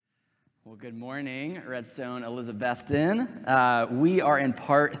Well, good morning, Redstone Elizabethton. We are in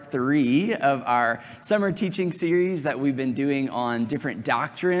part 3 of our summer teaching series that we've been doing on different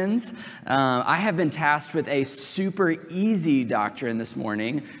doctrines. I have been tasked with a super easy doctrine this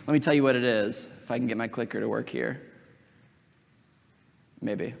morning. Let me tell you what it is, if I can get my clicker to work here.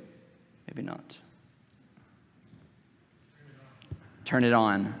 Maybe not. Turn it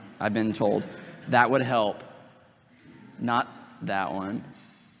on, I've been told. That would help. Not that one.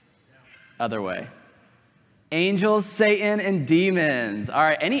 Other way. Angels, Satan, and demons. All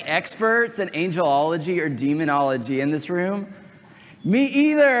right, any experts in angelology or demonology in this room? Me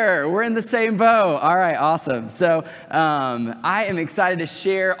either. We're in the same boat. All right, awesome. So I am excited to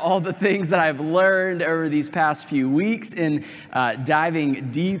share all the things that I've learned over these past few weeks in diving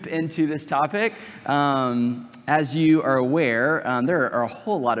deep into this topic. As you are aware, there are a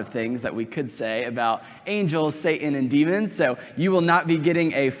whole lot of things that we could say about angels, Satan, and demons. So you will not be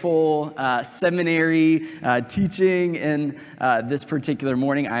getting a full seminary teaching in this particular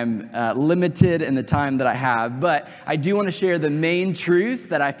morning. I'm limited in the time that I have, but I do want to share the main truths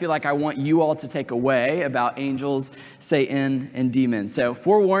that I feel like I want you all to take away about angels, Satan, and demons. So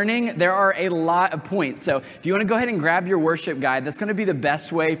forewarning, there are a lot of points. So if you want to go ahead and grab your worship guide, that's going to be the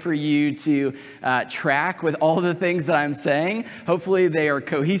best way for you to track with all the things that I'm saying. Hopefully they are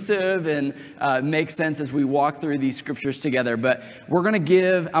cohesive and make sense as we walk through these scriptures together. But I'm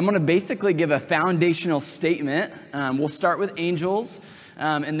going to basically give a foundational statement. We'll start with angels,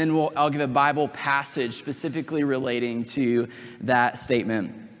 and then I'll give a Bible passage specifically relating to that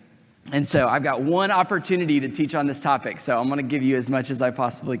statement. And so I've got one opportunity to teach on this topic, so I'm going to give you as much as I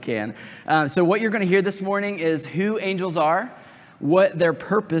possibly can. So what you're going to hear this morning is who angels are, what their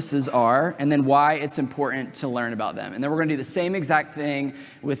purposes are, and then why it's important to learn about them. And then we're going to do the same exact thing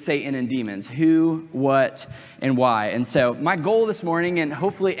with Satan and demons: who, what, and why. And so my goal this morning, and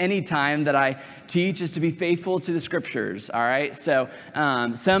hopefully any time that I teach, is to be faithful to the scriptures, all right? So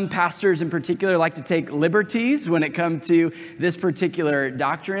some pastors in particular like to take liberties when it comes to this particular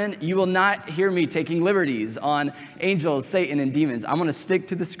doctrine. You will not hear me taking liberties on angels, Satan, and demons. I'm going to stick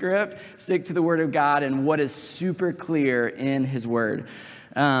to the script, stick to the Word of God, and what is super clear in His Word.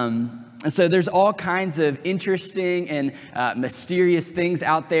 And so there's all kinds of interesting and mysterious things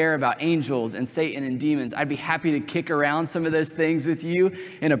out there about angels and Satan and demons. I'd be happy to kick around some of those things with you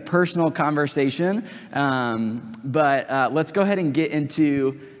in a personal conversation. But let's go ahead and get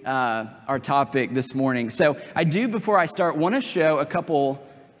into our topic this morning. So before I start, want to show a couple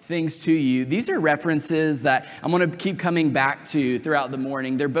things to you. These are references that I'm going to keep coming back to throughout the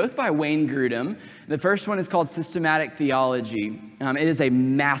morning. They're both by Wayne Grudem. The first one is called Systematic Theology. It is a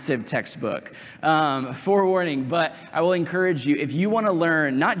massive textbook. Forewarning, but I will encourage you, if you want to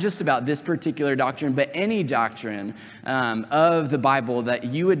learn not just about this particular doctrine, but any doctrine of the Bible, that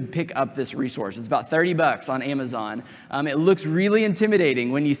you would pick up this resource. It's about $30 on Amazon. It looks really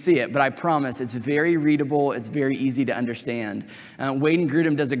intimidating when you see it, but I promise it's very readable. It's very easy to understand. Wayne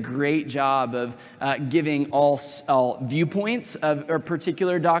Grudem does a great job of giving all viewpoints of a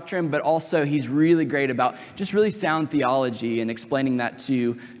particular doctrine, but also he's really great about just really sound theology and explaining that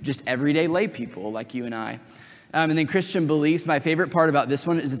to just everyday lay people like you and I. And then Christian Beliefs, my favorite part about this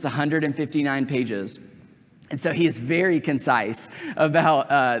one is it's 159 pages. And so he is very concise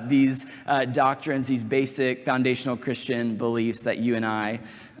about these doctrines, these basic foundational Christian beliefs that you and I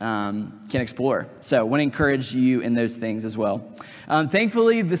can explore. So I want to encourage you in those things as well.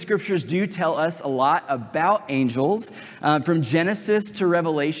 Thankfully, the scriptures do tell us a lot about angels. From Genesis to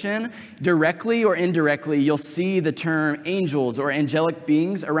Revelation, directly or indirectly, you'll see the term angels or angelic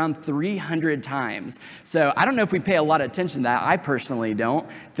beings around 300 times. So I don't know if we pay a lot of attention to that. I personally don't.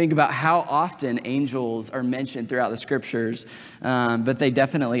 Think about how often angels are mentioned throughout the scriptures, but they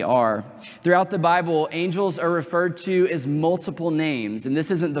definitely are. Throughout the Bible, angels are referred to as multiple names, and this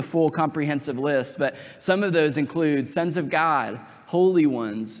isn't the full comprehensive list, but some of those include sons of God, holy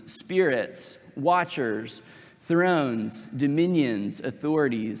ones, spirits, watchers, thrones, dominions,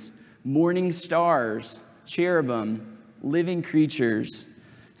 authorities, morning stars, cherubim, living creatures,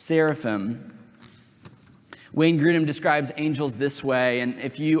 seraphim. Wayne Grudem describes angels this way, and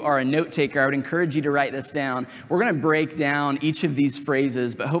if you are a note taker, I would encourage you to write this down. We're going to break down each of these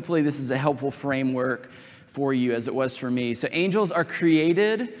phrases, but hopefully this is a helpful framework for you as it was for me. So angels are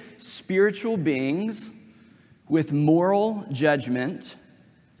created spiritual beings with moral judgment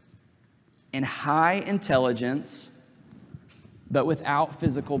and high intelligence, but without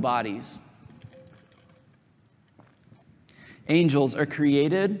physical bodies. Angels are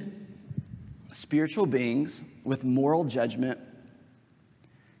created spiritual beings with moral judgment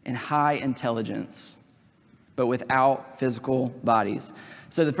and high intelligence, but without physical bodies.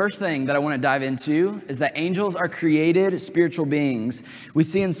 So the first thing that I want to dive into is that angels are created spiritual beings. We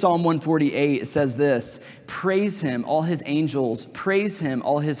see in Psalm 148, it says this, praise him, all his angels, praise him,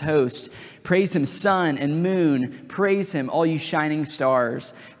 all his hosts, praise him, sun and moon, praise him, all you shining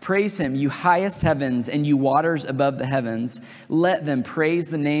stars, praise him, you highest heavens and you waters above the heavens. Let them praise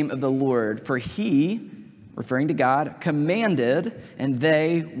the name of the Lord, for he, referring to God, commanded and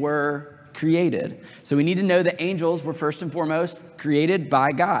they were created. So we need to know that angels were first and foremost created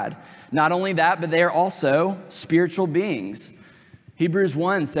by God. Not only that, but they are also spiritual beings. Hebrews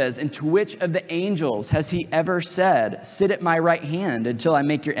 1 says, and to which of the angels has he ever said, sit at my right hand until I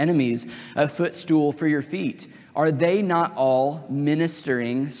make your enemies a footstool for your feet? Are they not all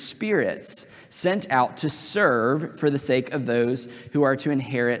ministering spirits sent out to serve for the sake of those who are to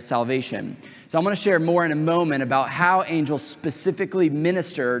inherit salvation? So I'm going to share more in a moment about how angels specifically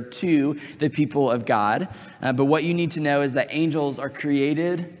minister to the people of God. But what you need to know is that angels are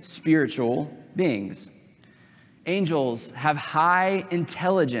created spiritual beings. Angels have high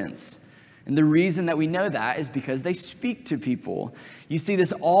intelligence. And the reason that we know that is because they speak to people. You see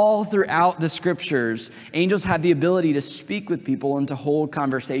this all throughout the scriptures. Angels have the ability to speak with people and to hold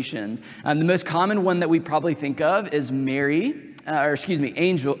conversations. The most common one that we probably think of is the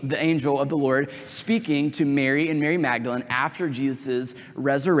angel of the Lord speaking to Mary and Mary Magdalene after Jesus'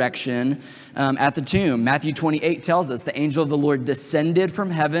 resurrection at the tomb. Matthew 28 tells us the angel of the Lord descended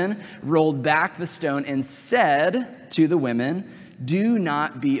from heaven, rolled back the stone, and said to the women, do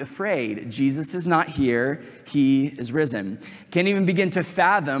not be afraid. Jesus is not here. He is risen. Can't even begin to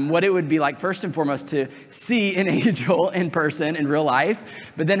fathom what it would be like, first and foremost, to see an angel in person in real life,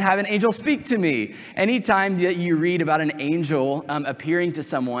 but then have an angel speak to me. Anytime that you read about an angel appearing to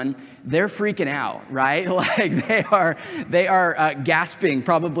someone, they're freaking out, right? Like they are gasping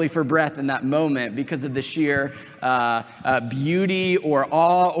probably for breath in that moment because of the sheer beauty or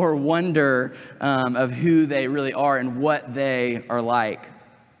awe or wonder of who they really are and what they are like.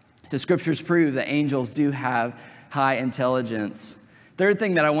 The scriptures prove that angels do have high intelligence. Third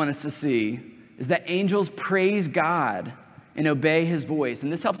thing that I want us to see is that angels praise God and obey his voice.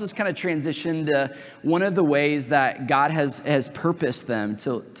 And this helps us kind of transition to one of the ways that God has purposed them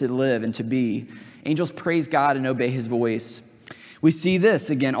to live and to be. Angels praise God and obey his voice. We see this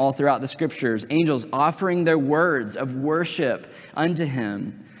again all throughout the scriptures. Angels offering their words of worship unto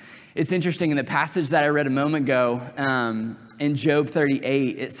him. It's interesting in the passage that I read a moment ago, in Job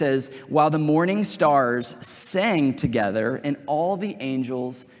 38, it says, while the morning stars sang together and all the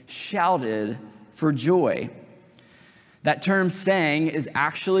angels shouted for joy. That term sang is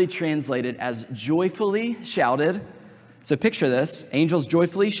actually translated as joyfully shouted. So picture this, angels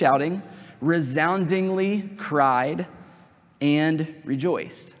joyfully shouting, resoundingly cried, and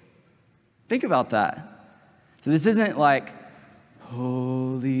rejoiced. Think about that. So this isn't like,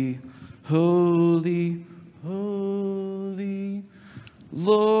 holy, holy, holy,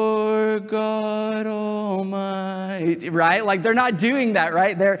 Lord God Almighty, right? Like they're not doing that,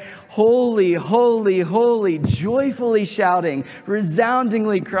 right? They're holy, holy, holy, joyfully shouting,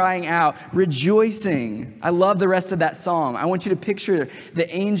 resoundingly crying out, rejoicing. I love the rest of that psalm. I want you to picture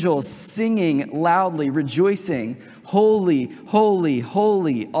the angels singing loudly, rejoicing. Holy, holy,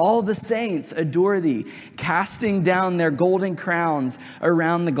 holy, all the saints adore thee, casting down their golden crowns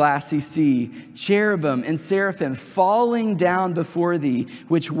around the glassy sea. Cherubim and seraphim falling down before thee,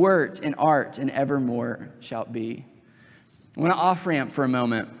 which wert and art and evermore shalt be. I want to off-ramp for a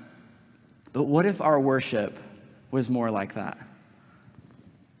moment, but what if our worship was more like that?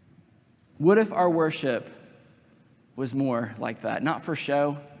 What if our worship was more like that? Not for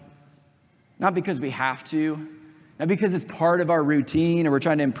show, not because we have to, not because it's part of our routine or we're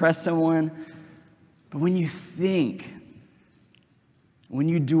trying to impress someone, but when you think, when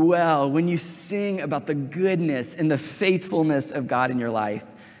you dwell, when you sing about the goodness and the faithfulness of God in your life,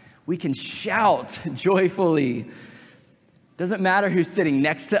 we can shout joyfully. Doesn't matter who's sitting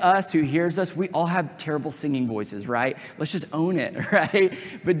next to us, who hears us. We all have terrible singing voices, right? Let's just own it, right?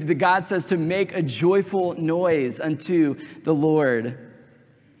 But the God says to make a joyful noise unto the Lord.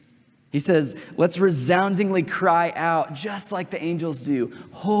 He says, let's resoundingly cry out, just like the angels do.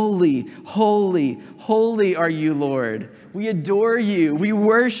 Holy, holy, holy are you, Lord. We adore you. We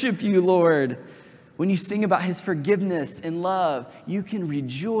worship you, Lord. When you sing about his forgiveness and love, you can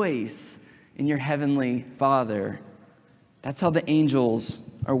rejoice in your heavenly Father. That's how the angels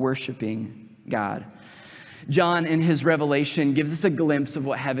are worshiping God. John, in his Revelation, gives us a glimpse of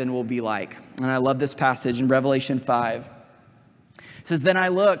what heaven will be like. And I love this passage in Revelation 5. It says, then I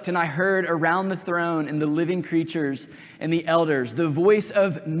looked and I heard around the throne and the living creatures and the elders, the voice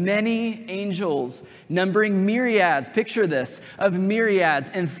of many angels, numbering myriads, picture this, of myriads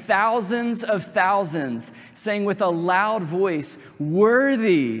and thousands of thousands, saying with a loud voice,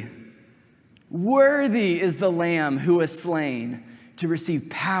 worthy is the Lamb who was slain to receive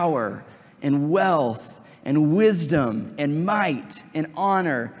power and wealth and wisdom and might and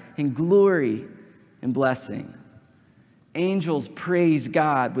honor and glory and blessing. Angels praise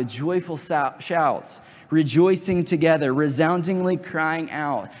God with joyful shouts, rejoicing together, resoundingly crying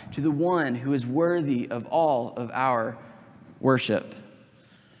out to the one who is worthy of all of our worship.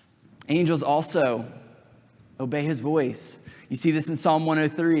 Angels also obey his voice. You see this in Psalm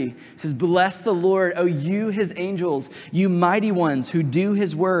 103. It says, bless the Lord, O you, his angels, you mighty ones who do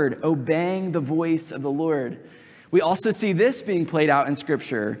his word, obeying the voice of the Lord. We also see this being played out in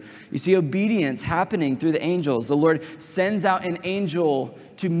Scripture. You see obedience happening through the angels. The Lord sends out an angel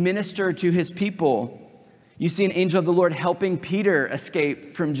to minister to his people. You see an angel of the Lord helping Peter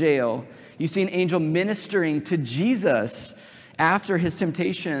escape from jail. You see an angel ministering to Jesus after his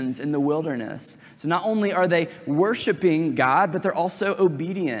temptations in the wilderness. So not only are they worshiping God, but they're also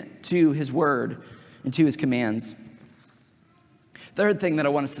obedient to his word and to his commands. Third thing that I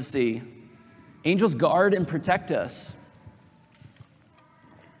want us to see, angels guard and protect us.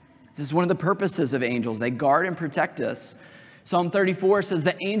 This is one of the purposes of angels. They guard and protect us. Psalm 34 says,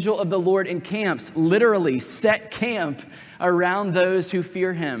 the angel of the Lord encamps, literally set camp around those who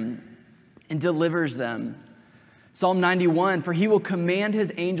fear him and delivers them. Psalm 91, for he will command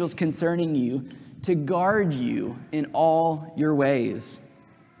his angels concerning you to guard you in all your ways.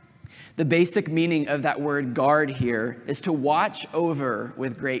 The basic meaning of that word guard here is to watch over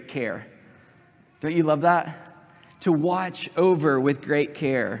with great care. Don't you love that? To watch over with great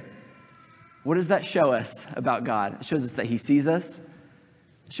care. What does that show us about God? It shows us that he sees us.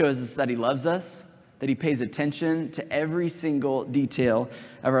 It shows us that he loves us, that he pays attention to every single detail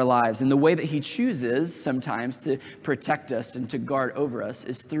of our lives. And the way that he chooses sometimes to protect us and to guard over us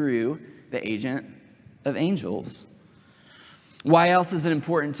is through the agent of angels. Why else is it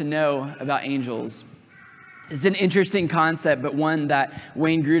important to know about angels? It's an interesting concept, but one that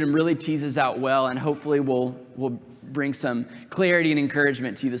Wayne Grudem really teases out well, and hopefully will bring some clarity and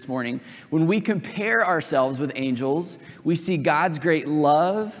encouragement to you this morning. When we compare ourselves with angels, we see God's great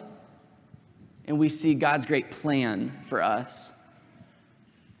love and we see God's great plan for us.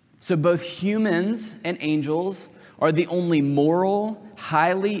 So both humans and angels are the only moral,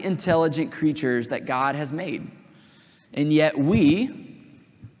 highly intelligent creatures that God has made. And yet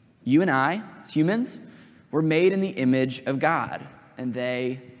you and I, as humans, we're made in the image of God, and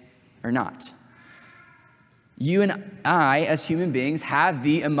they are not. You and I, as human beings, have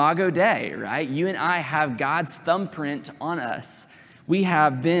the imago Dei, right? You and I have God's thumbprint on us. We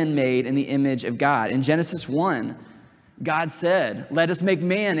have been made in the image of God. In Genesis 1, God said, let us make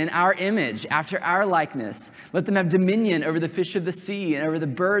man in our image, after our likeness. Let them have dominion over the fish of the sea and over the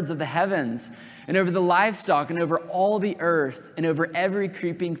birds of the heavens and over the livestock and over all the earth and over every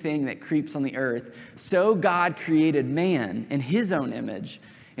creeping thing that creeps on the earth. So God created man in his own image.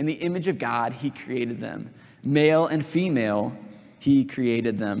 In the image of God, he created them. Male and female, he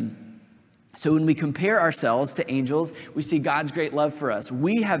created them. So when we compare ourselves to angels, we see God's great love for us.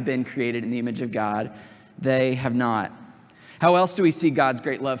 We have been created in the image of God. They have not. How else do we see God's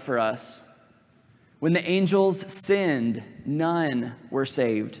great love for us? When the angels sinned, none were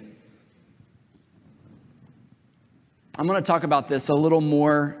saved. I'm going to talk about this a little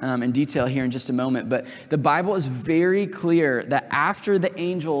more in detail here in just a moment, but the Bible is very clear that after the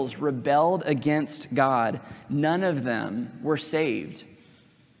angels rebelled against God, none of them were saved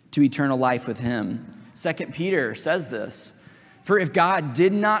to eternal life with him. 2 Peter says this, for if God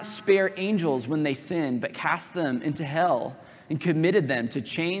did not spare angels when they sinned, but cast them into hell and committed them to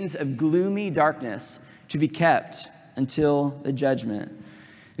chains of gloomy darkness to be kept until the judgment.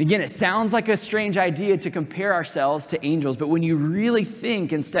 Again, it sounds like a strange idea to compare ourselves to angels, but when you really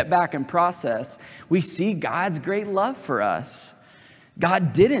think and step back and process, we see God's great love for us.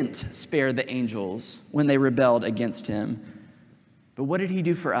 God didn't spare the angels when they rebelled against him. But what did he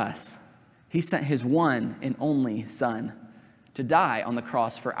do for us? He sent his one and only Son to die on the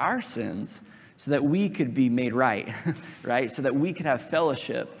cross for our sins so that we could be made right, right? So that we could have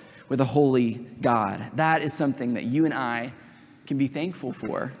fellowship with a holy God. That is something that you and I can be thankful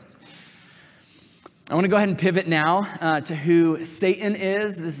for. I want to go ahead and pivot now to who Satan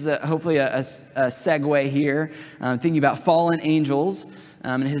is. This is hopefully a segue here, thinking about fallen angels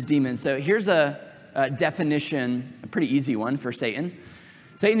and his demons. So here's a definition, a pretty easy one for Satan.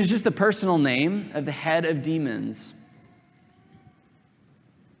 Satan is just the personal name of the head of demons.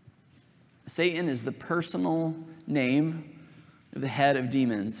 Satan is the personal name of the head of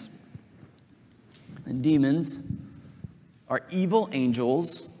demons. And demons are evil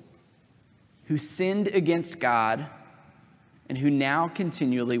angels who sinned against God and who now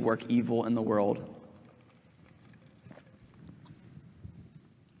continually work evil in the world.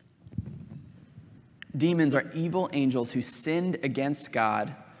 Demons are evil angels who sinned against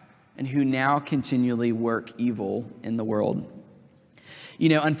God and who now continually work evil in the world. You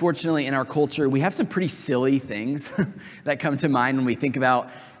know, unfortunately, in our culture, we have some pretty silly things that come to mind when we think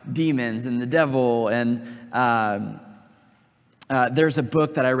about demons and the devil. And there's a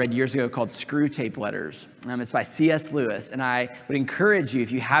book that I read years ago called Screw Tape Letters. It's by C.S. Lewis, and I would encourage you,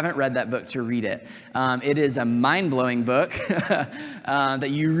 if you haven't read that book, to read it. It is a mind-blowing book that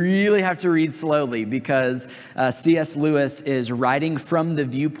you really have to read slowly because C.S. Lewis is writing from the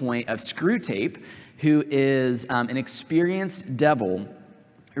viewpoint of Screwtape, who is an experienced devil,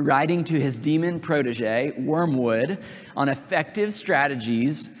 writing to his demon protege, Wormwood, on effective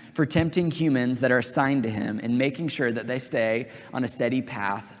strategies for tempting humans that are assigned to him and making sure that they stay on a steady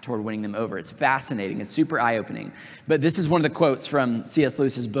path toward winning them over. It's fascinating. It's super eye-opening. But this is one of the quotes from C.S.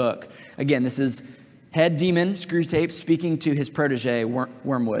 Lewis's book. Again, this is head demon, Screwtape, speaking to his protege,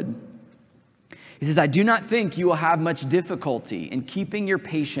 Wormwood. He says, "I do not think you will have much difficulty in keeping your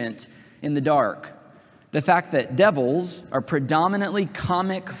patient in the dark. The fact that devils are predominantly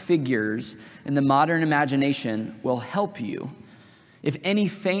comic figures in the modern imagination will help you. If any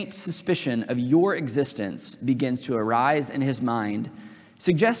faint suspicion of your existence begins to arise in his mind,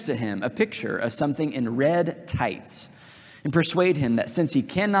 suggest to him a picture of something in red tights and persuade him that since he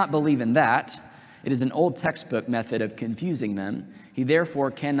cannot believe in that, it is an old textbook method of confusing them. He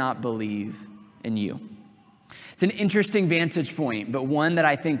therefore cannot believe in you." It's an interesting vantage point, but one that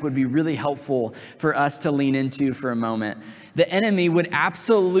I think would be really helpful for us to lean into for a moment. The enemy would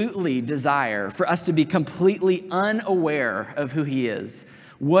absolutely desire for us to be completely unaware of who he is,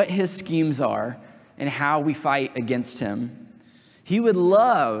 what his schemes are, and how we fight against him. He would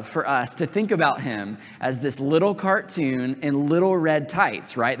love for us to think about him as this little cartoon in little red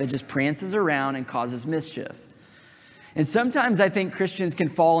tights, right, that just prances around and causes mischief. And sometimes I think Christians can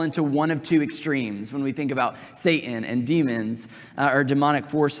fall into one of two extremes when we think about Satan and demons or demonic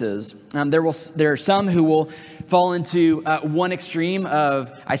forces. There are some who will fall into one extreme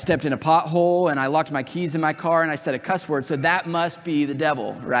of, I stepped in a pothole and I locked my keys in my car and I said a cuss word, so that must be the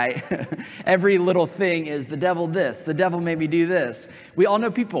devil, right? Every little thing is the devil this, the devil made me do this. We all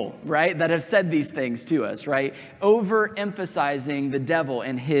know people, right, that have said these things to us, right? Overemphasizing the devil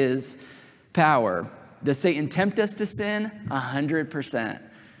and his power. Does Satan tempt us to sin? 100%.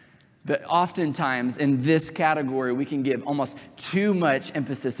 But oftentimes in this category, we can give almost too much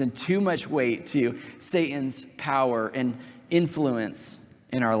emphasis and too much weight to Satan's power and influence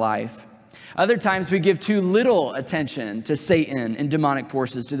in our life. Other times we give too little attention to Satan and demonic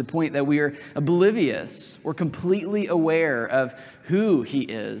forces to the point that we are oblivious. We're completely aware of who he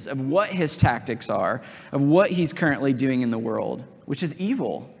is, of what his tactics are, of what he's currently doing in the world, which is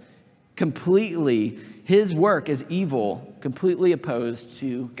evil. Completely, his work is evil, completely opposed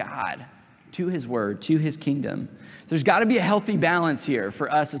to God, to his word, to his kingdom. So there's got to be a healthy balance here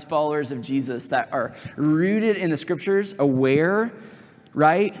for us as followers of Jesus that are rooted in the scriptures, aware,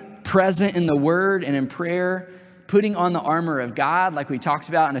 right? Present in the word and in prayer, putting on the armor of God like we talked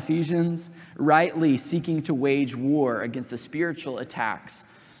about in Ephesians, rightly seeking to wage war against the spiritual attacks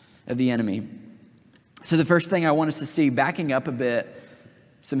of the enemy. So the first thing I want us to see, backing up a bit,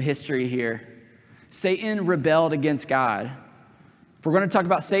 some history here. Satan rebelled against God. If we're going to talk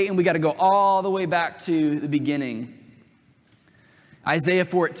about Satan, we got to go all the way back to the beginning. Isaiah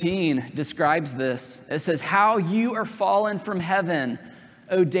 14 describes this. It says, "How you are fallen from heaven,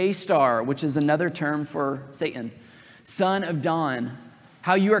 O day star," which is another term for Satan, "son of dawn.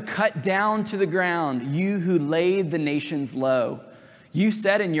 How you are cut down to the ground, you who laid the nations low. You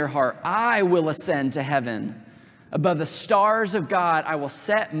said in your heart, I will ascend to heaven. Above the stars of God, I will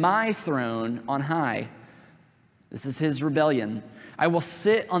set my throne on high." This is his rebellion. "I will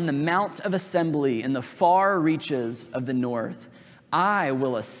sit on the mount of assembly in the far reaches of the north. I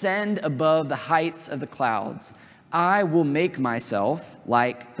will ascend above the heights of the clouds. I will make myself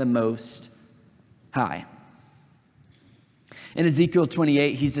like the Most High." In Ezekiel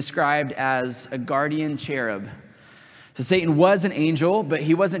 28, he's described as a guardian cherub. So Satan was an angel, but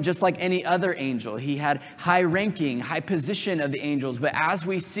he wasn't just like any other angel. He had high ranking, high position of the angels. But as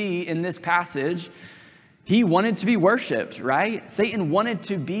we see in this passage, he wanted to be worshiped, right? Satan wanted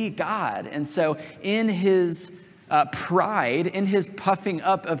to be God. And so in his pride, in his puffing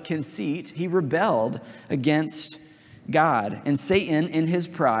up of conceit, he rebelled against God. And Satan, in his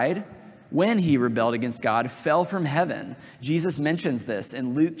pride, when he rebelled against God, fell from heaven. Jesus mentions this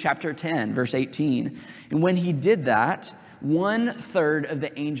in Luke chapter 10, verse 18. And when he did that, 1/3 of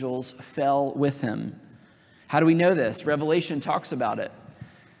the angels fell with him. How do we know this? Revelation talks about it.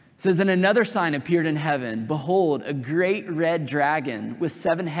 It says, and another sign appeared in heaven. Behold, a great red dragon with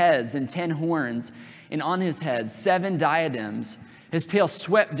 7 heads and 10 horns, and on his head 7 diadems. His tail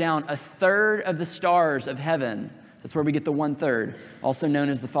swept down 1/3 of the stars of heaven. That's where we get the 1/3, also known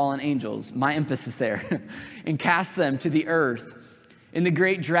as the fallen angels. My emphasis there. And cast them to the earth. And the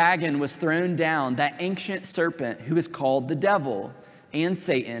great dragon was thrown down, that ancient serpent who is called the devil and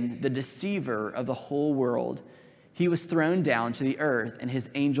Satan, the deceiver of the whole world. He was thrown down to the earth, and his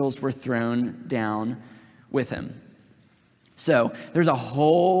angels were thrown down with him. So there's a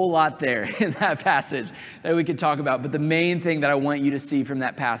whole lot there in that passage that we could talk about. But the main thing that I want you to see from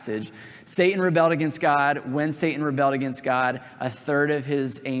that passage, Satan rebelled against God. When Satan rebelled against God,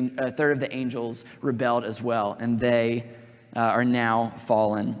 1/3 of the angels rebelled as well, and they are now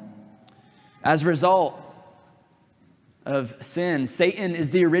fallen. As a result of sin, Satan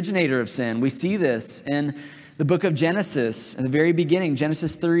is the originator of sin. We see this in the book of Genesis. In the very beginning,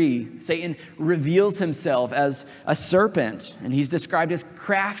 Genesis 3, Satan reveals himself as a serpent, and he's described as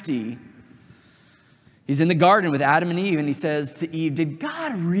crafty. He's in the garden with Adam and Eve, and he says to Eve, did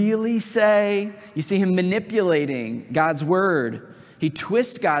God really say? You see him manipulating God's word. He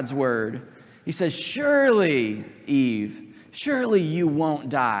twists God's word. He says, surely, Eve, surely you won't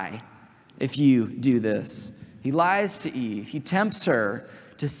die if you do this. He lies to Eve. He tempts her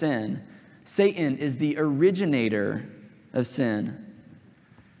to sin. Satan is the originator of sin.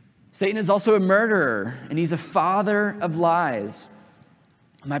 Satan is also a murderer, and he's a father of lies.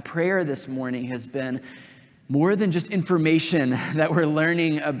 My prayer this morning has been more than just information that we're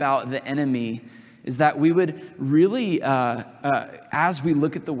learning about the enemy, is that we would really, as we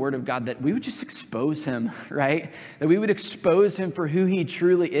look at the Word of God, that we would just expose him, right? That we would expose him for who he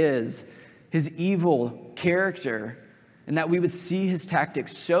truly is, his evil character, and that we would see his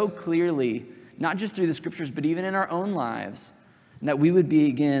tactics so clearly, not just through the scriptures, but even in our own lives, and that we would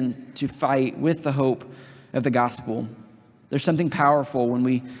begin to fight with the hope of the gospel. There's something powerful when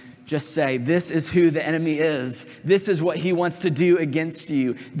we just say, this is who the enemy is. This is what he wants to do against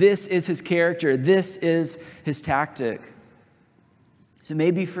you. This is his character. This is his tactic. So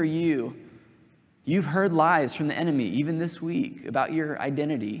maybe for you, you've heard lies from the enemy, even this week, about your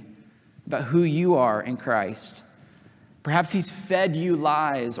identity, about who you are in Christ. Perhaps he's fed you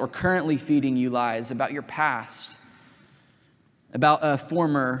lies or currently feeding you lies about your past, about a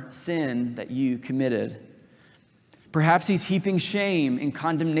former sin that you committed. Perhaps he's heaping shame and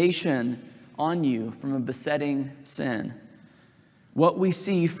condemnation on you from a besetting sin. What we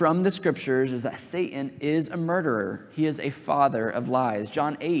see from the scriptures is that Satan is a murderer. He is a father of lies.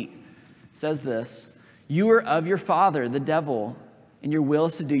 John 8 says this, you are of your father, the devil, and your will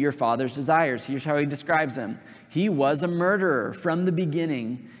is to do your father's desires. Here's how he describes him. He was a murderer from the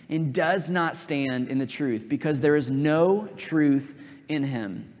beginning and does not stand in the truth because there is no truth in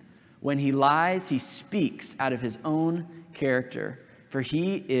him. When he lies, he speaks out of his own character, for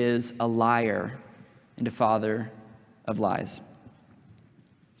he is a liar and a father of lies.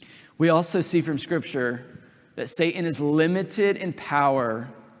 We also see from Scripture that Satan is limited in power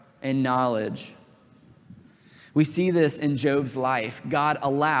and knowledge. We see this in Job's life. God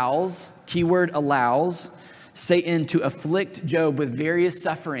allows, keyword allows, Satan to afflict Job with various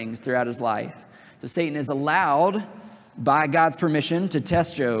sufferings throughout his life. So Satan is allowed by God's permission to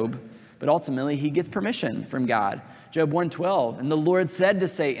test Job, but ultimately he gets permission from God. Job 1:12, and the Lord said to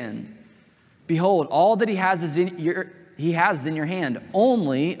Satan, behold, all that he has is in your hand,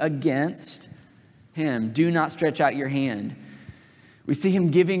 only against him do not stretch out your hand. We see him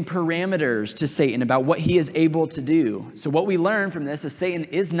giving parameters to Satan about what he is able to do. So what we learn from this is Satan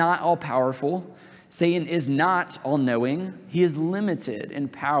is not all-powerful. Satan is not all-knowing. He is limited in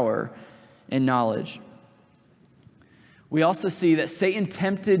power and knowledge. We also see that Satan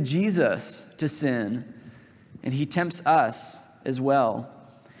tempted Jesus to sin, and he tempts us as well.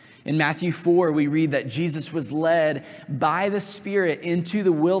 In Matthew 4, we read that Jesus was led by the Spirit into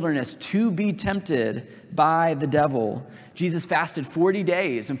the wilderness to be tempted by the devil. Jesus fasted 40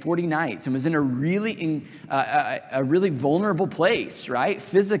 days and 40 nights and was in a really vulnerable place, right?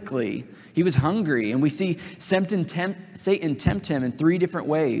 Physically. He was hungry, and we see Satan tempt him in 3 different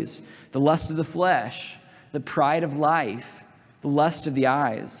ways. The lust of the flesh, the pride of life, the lust of the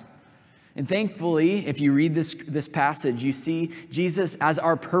eyes. And thankfully, if you read this passage, you see Jesus as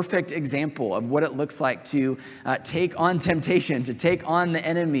our perfect example of what it looks like to take on temptation, to take on the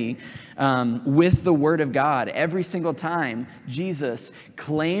enemy with the Word of God. Every single time, Jesus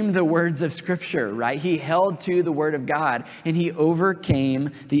claimed the words of Scripture, right? He held to the Word of God, and he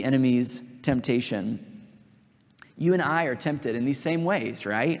overcame the enemy's temptation. You and I are tempted in these same ways,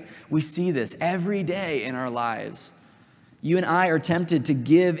 right? We see this every day in our lives. You and I are tempted to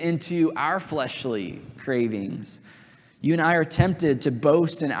give into our fleshly cravings. You and I are tempted to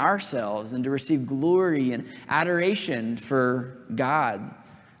boast in ourselves and to receive glory and adoration for God,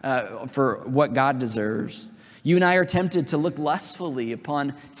 for what God deserves. You and I are tempted to look lustfully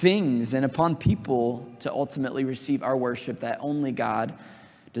upon things and upon people to ultimately receive our worship that only God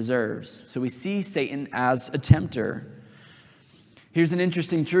deserves. So we see Satan as a tempter. Here's an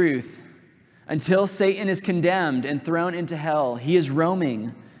interesting truth. Until Satan is condemned and thrown into hell, he is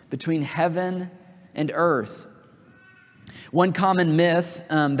roaming between heaven and earth. One common myth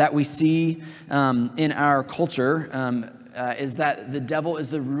that we see in our culture is that the devil is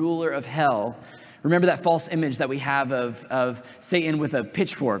the ruler of hell. Remember that false image that we have of Satan with a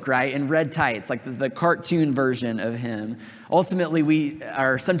pitchfork, right? And red tights, like the cartoon version of him. Ultimately,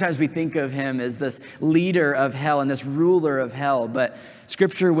 sometimes we think of him as this leader of hell and this ruler of hell. But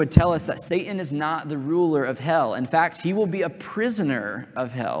Scripture would tell us that Satan is not the ruler of hell. In fact, he will be a prisoner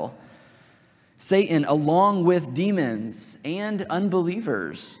of hell. Satan, along with demons and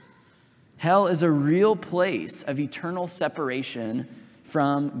unbelievers. Hell is a real place of eternal separation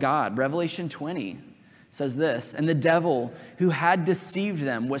from God. Revelation 20 says this, "And the devil who had deceived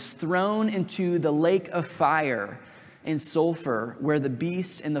them was thrown into the lake of fire and sulfur where the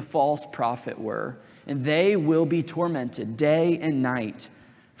beast and the false prophet were. And they will be tormented day and night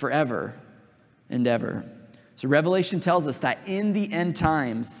forever and ever." So Revelation tells us that in the end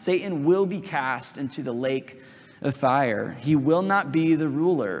times, Satan will be cast into the lake of fire. He will not be the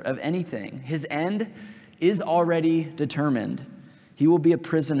ruler of anything. His end is already determined. He will be a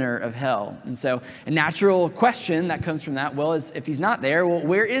prisoner of hell. And so a natural question that comes from that, well, is if he's not there, well,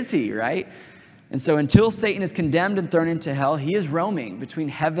 where is he, right? And so until Satan is condemned and thrown into hell, he is roaming between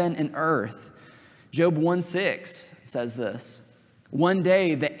heaven and earth. Job 1:6 says this, "One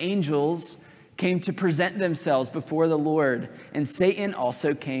day the angels came to present themselves before the Lord, and Satan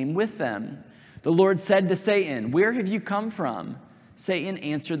also came with them. The Lord said to Satan, 'Where have you come from?' Satan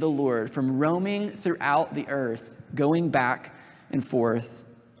answered the Lord, 'From roaming throughout the earth, going back and forth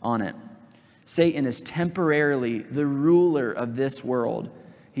on it.'" Satan is temporarily the ruler of this world.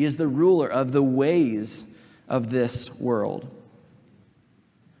 He is the ruler of the ways of this world.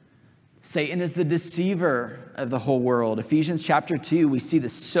 Satan is the deceiver of the whole world. Ephesians chapter 2, we see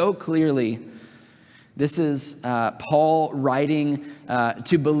this so clearly. This is Paul writing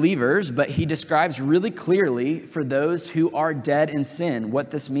to believers, but he describes really clearly for those who are dead in sin what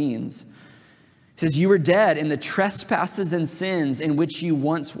this means. He says, "You were dead in the trespasses and sins in which you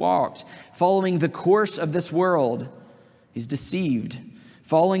once walked, following the course of this world." He's deceived.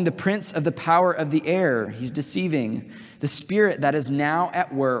 "Following the prince of the power of the air." He's deceiving. "The spirit that is now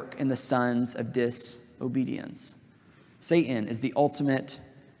at work in the sons of disobedience." Satan is the ultimate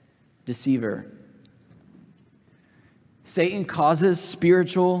deceiver. Satan causes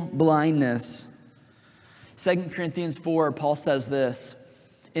spiritual blindness. 2 Corinthians 4, Paul says this,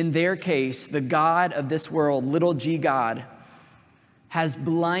 "In their case, the God of this world, little g God, has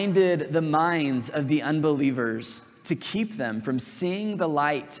blinded the minds of the unbelievers to keep them from seeing the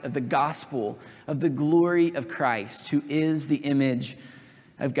light of the gospel of the glory of Christ, who is the image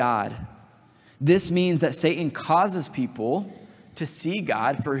of God." This means that Satan causes people to see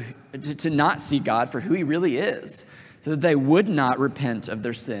God to not see God for who he really is, so that they would not repent of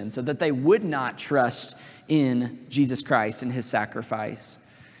their sins, so that they would not trust in Jesus Christ and his sacrifice.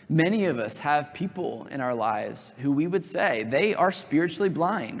 Many of us have people in our lives who we would say they are spiritually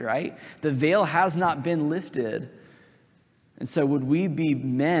blind, right? The veil has not been lifted. And so would we be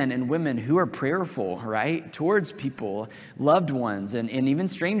men and women who are prayerful, right, towards people, loved ones, and even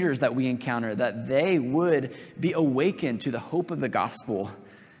strangers that we encounter, that they would be awakened to the hope of the gospel?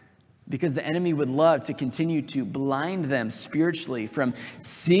 Because the enemy would love to continue to blind them spiritually from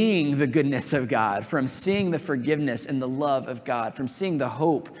seeing the goodness of God, from seeing the forgiveness and the love of God, from seeing the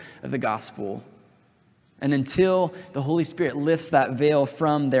hope of the gospel. And until the Holy Spirit lifts that veil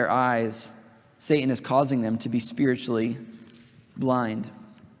from their eyes, Satan is causing them to be spiritually blind.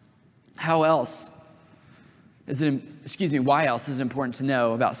 Why else is it important to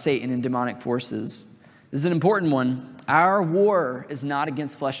know about Satan and demonic forces? This is an important one. Our war is not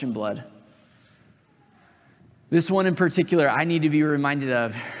against flesh and blood. This one in particular, I need to be reminded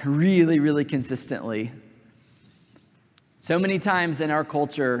of really, really consistently. So many times in our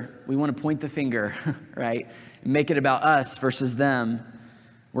culture, we want to point the finger, right? And make it about us versus them.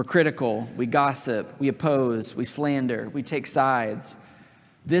 We're critical, we gossip, we oppose, we slander, we take sides.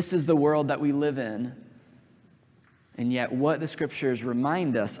 This is the world that we live in. And yet what the scriptures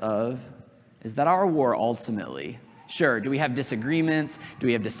remind us of is that our war ultimately, sure, do we have disagreements? Do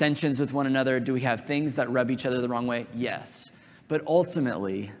we have dissensions with one another? Do we have things that rub each other the wrong way? Yes. But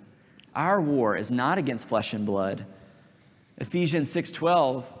ultimately, our war is not against flesh and blood. Ephesians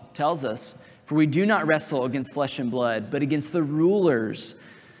 6:12 tells us, "For we do not wrestle against flesh and blood, but against the rulers,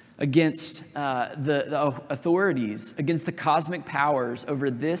 against the authorities, against the cosmic powers over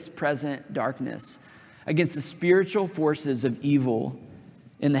this present darkness, against the spiritual forces of evil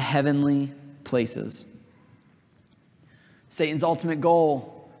in the heavenly places." Satan's ultimate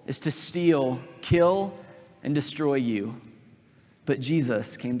goal is to steal, kill, and destroy you. But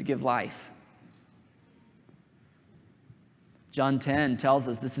Jesus came to give life. John 10 tells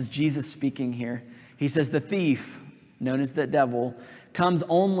us, this is Jesus speaking here. He says, the thief, known as the devil, comes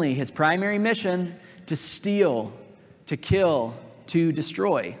only, his primary mission, to steal, to kill, to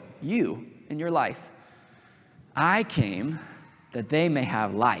destroy you in your life. I came that they may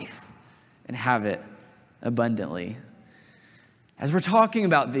have life and have it abundantly. As we're talking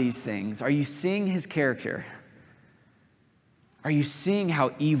about these things, are you seeing his character? Are you seeing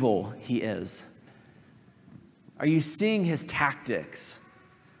how evil he is? Are you seeing his tactics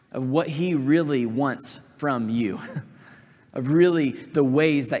of what he really wants from you? Of really the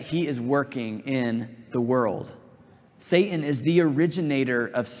ways that he is working in the world? Satan is the originator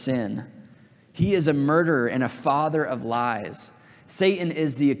of sin. He is a murderer and a father of lies. Satan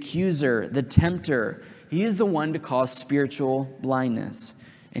is the accuser, the tempter. He is the one to cause spiritual blindness.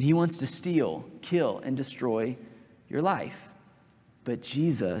 And he wants to steal, kill, and destroy your life. But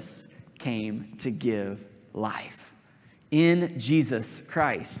Jesus came to give life. In Jesus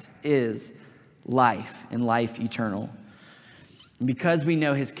Christ is life, and life eternal. And because we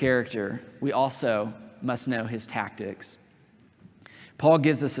know his character, we also must know his tactics. Paul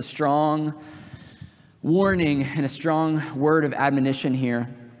gives us a strong warning and a strong word of admonition here.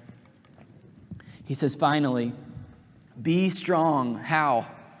 He says, finally, be strong. How?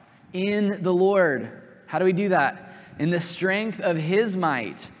 In the Lord. How do we do that? In the strength of his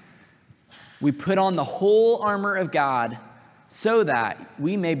might. We put on the whole armor of God so that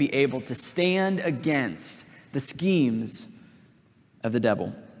we may be able to stand against the schemes of the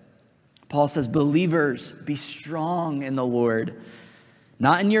devil. Paul says, believers, be strong in the Lord.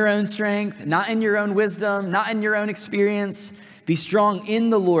 Not in your own strength, not in your own wisdom, not in your own experience. Be strong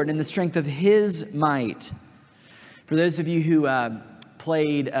in the Lord, in the strength of his might. For those of you who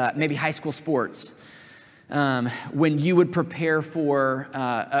played maybe high school sports, when you would prepare for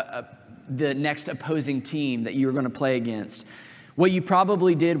the next opposing team that you were going to play against, what you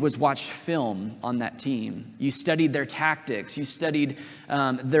probably did was watch film on that team. You studied their tactics. You studied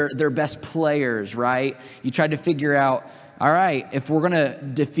their best players, right? You tried to figure out, all right, if we're going to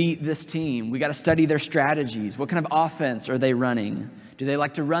defeat this team, we got to study their strategies. What kind of offense are they running? Do they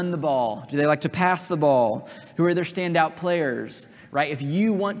like to run the ball? Do they like to pass the ball? Who are their standout players, right? If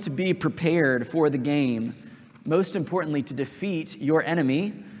you want to be prepared for the game, most importantly, to defeat your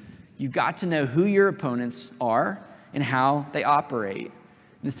enemy, you've got to know who your opponents are and how they operate.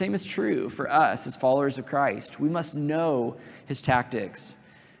 And the same is true for us as followers of Christ. We must know his tactics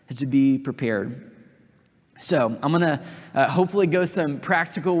and to be prepared. So I'm going to hopefully go some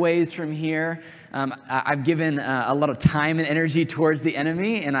practical ways from here. I've given a lot of time and energy towards the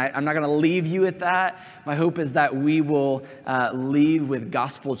enemy, and I'm not going to leave you with that. My hope is that we will leave with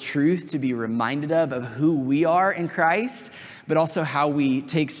gospel truth to be reminded of who we are in Christ, but also how we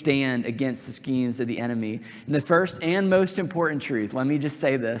take stand against the schemes of the enemy. And the first and most important truth, let me just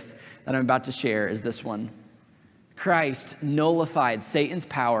say this, that I'm about to share is this one. Christ nullified Satan's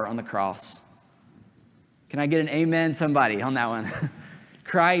power on the cross. Can I get an amen, somebody, on that one?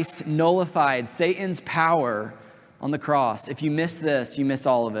 Christ nullified Satan's power on the cross. If you miss this, you miss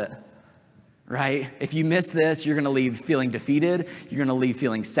all of it, right? If you miss this, you're going to leave feeling defeated. You're going to leave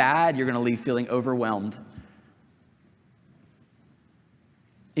feeling sad. You're going to leave feeling overwhelmed.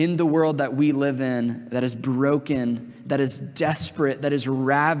 In the world that we live in, that is broken, that is desperate, that is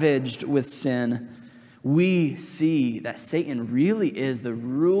ravaged with sin, we see that Satan really is the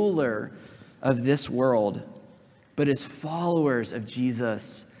ruler of this world. But as followers of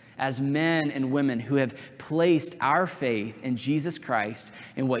Jesus, as men and women who have placed our faith in Jesus Christ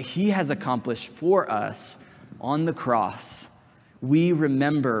and what he has accomplished for us on the cross, we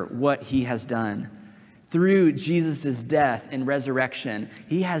remember what he has done. Through Jesus' death and resurrection,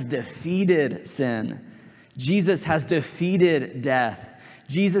 he has defeated sin. Jesus has defeated death.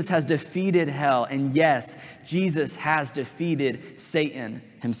 Jesus has defeated hell. And yes, Jesus has defeated Satan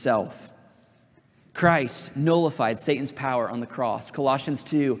himself. Christ nullified Satan's power on the cross. Colossians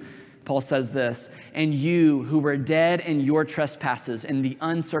 2, Paul says this, "And you who were dead in your trespasses and the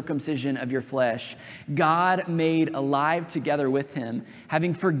uncircumcision of your flesh, God made alive together with him,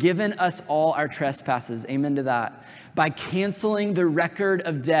 having forgiven us all our trespasses." Amen to that. "By canceling the record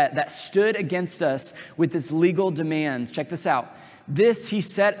of debt that stood against us with its legal demands." Check this out. "This he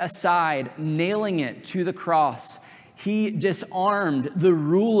set aside, nailing it to the cross. He disarmed the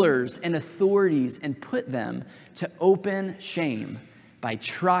rulers and authorities and put them to open shame by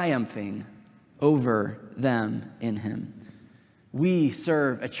triumphing over them in him." We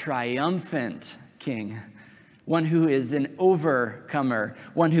serve a triumphant king, one who is an overcomer,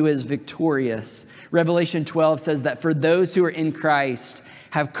 one who is victorious. Revelation 12 says that for those who are in Christ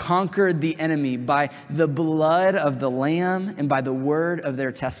have conquered the enemy by the blood of the Lamb and by the word of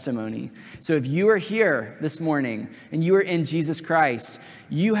their testimony. So if you are here this morning and you are in Jesus Christ,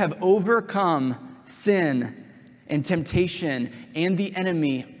 you have overcome sin and temptation and the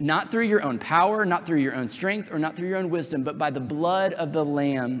enemy, not through your own power, not through your own strength, or not through your own wisdom, but by the blood of the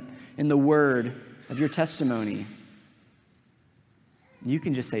Lamb and the word of your testimony. You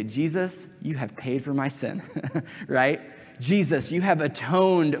can just say, "Jesus, you have paid for my sin," right? "Jesus, you have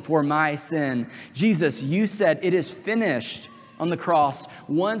atoned for my sin. Jesus, you said it is finished on the cross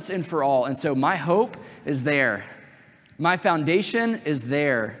once and for all." And so my hope is there. My foundation is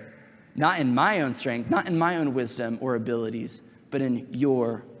there. Not in my own strength, not in my own wisdom or abilities, but in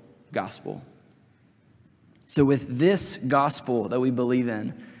your gospel. So with this gospel that we believe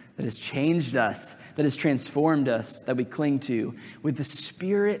in, that has changed us, that has transformed us, that we cling to, with the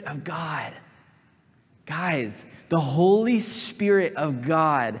Spirit of God, guys, the Holy Spirit of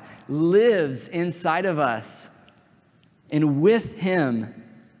God lives inside of us. And with him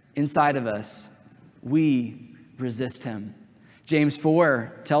inside of us, we resist him. James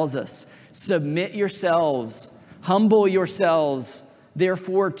 4 tells us, "Submit yourselves, humble yourselves,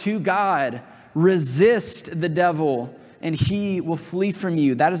 therefore to God, resist the devil, and he will flee from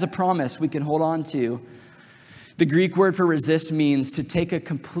you." That is a promise we can hold on to. The Greek word for resist means to take a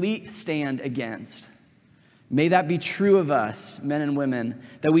complete stand against. May that be true of us, men and women,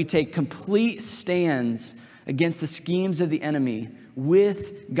 that we take complete stands against the schemes of the enemy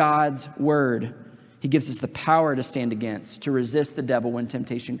with God's word. He gives us the power to stand against, to resist the devil when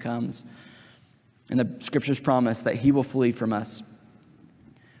temptation comes. And the scriptures promise that he will flee from us.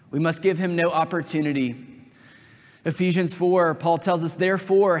 We must give him no opportunity. Ephesians 4, Paul tells us,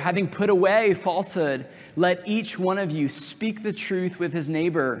 "Therefore, having put away falsehood, let each one of you speak the truth with his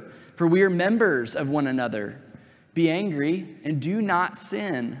neighbor, for we are members of one another. Be angry and do not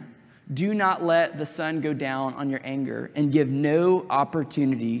sin. Do not let the sun go down on your anger, and give no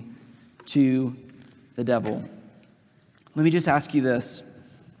opportunity to the devil." Let me just ask you this.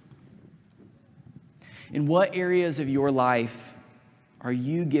 In what areas of your life are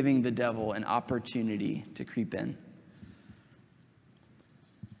you giving the devil an opportunity to creep in?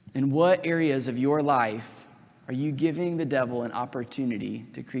 In what areas of your life are you giving the devil an opportunity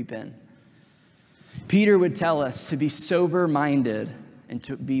to creep in? Peter would tell us to be sober-minded and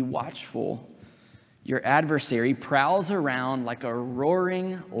to be watchful. Your adversary prowls around like a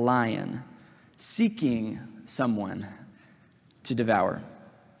roaring lion, seeking someone to devour.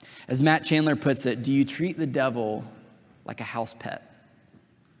 As Matt Chandler puts it, do you treat the devil like a house pet?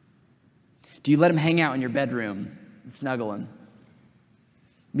 Do you let him hang out in your bedroom and snuggle him?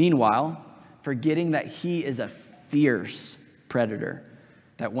 Meanwhile, forgetting that he is a fierce predator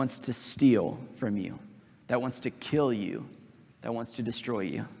that wants to steal from you, that wants to kill you, that wants to destroy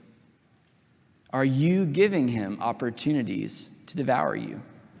you. Are you giving him opportunities to devour you,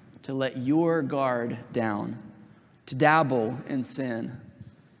 to let your guard down, to dabble in sin,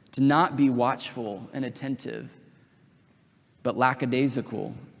 to not be watchful and attentive, but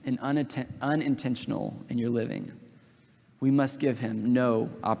lackadaisical and unintentional in your living? We must give him no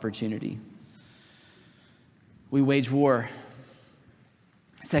opportunity. We wage war.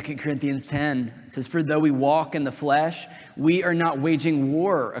 2 Corinthians 10 says, "For though we walk in the flesh, we are not waging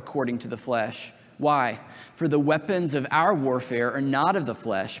war according to the flesh." Why? "For the weapons of our warfare are not of the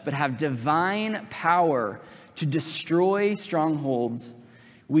flesh, but have divine power to destroy strongholds.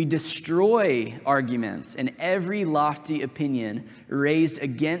 We destroy arguments and every lofty opinion raised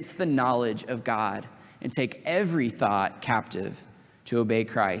against the knowledge of God, and take every thought captive to obey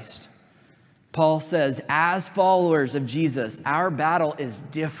Christ." Paul says, as followers of Jesus, our battle is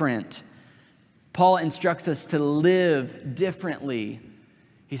different. Paul instructs us to live differently.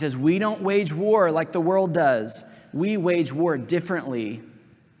 He says, we don't wage war like the world does. We wage war differently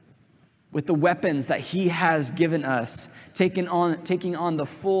with the weapons that he has given us, taking on the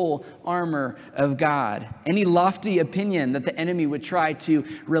full armor of God. Any lofty opinion that the enemy would try to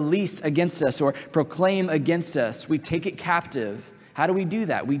release against us or proclaim against us, we take it captive. How do we do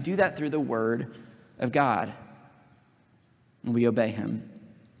that? We do that through the word of God. And we obey him.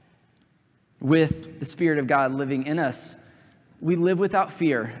 With the Spirit of God living in us, we live without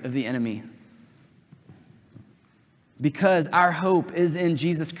fear of the enemy. Because our hope is in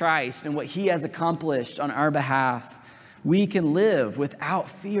Jesus Christ and what he has accomplished on our behalf, we can live without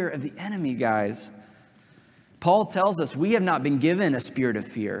fear of the enemy, guys. Paul tells us we have not been given a spirit of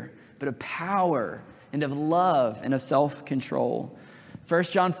fear, but of power and of love and of self-control. 1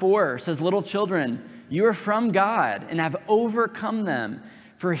 John 4 says, little children, you are from God and have overcome them,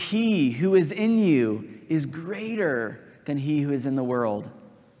 for he who is in you is greater than he who is in the world.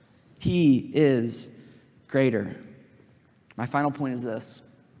 He is greater. My final point is this.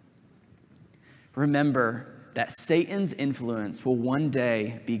 Remember that Satan's influence will one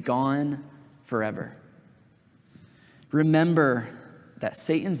day be gone forever. Remember that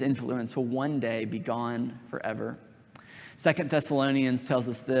Satan's influence will one day be gone forever. 2 Thessalonians tells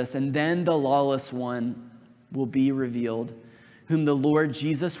us this, and then the lawless one will be revealed, whom the Lord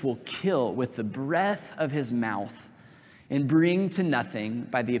Jesus will kill with the breath of his mouth and bring to nothing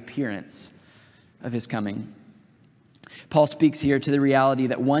by the appearance of his coming. Paul speaks here to the reality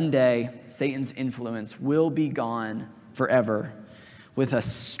that one day Satan's influence will be gone forever with a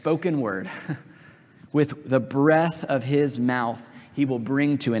spoken word. With the breath of his mouth, he will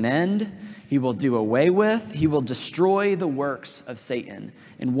bring to an end, he will do away with, he will destroy the works of Satan.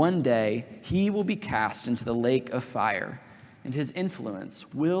 And one day he will be cast into the lake of fire, and his influence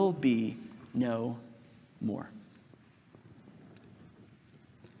will be no more.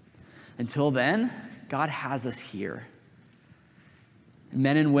 Until then, God has us here.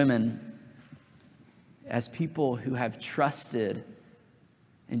 Men and women, as people who have trusted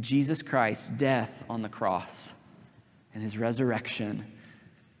in Jesus Christ's death on the cross and his resurrection,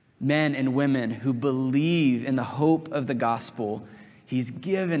 men and women who believe in the hope of the gospel, he's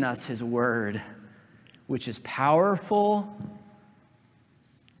given us his word, which is powerful,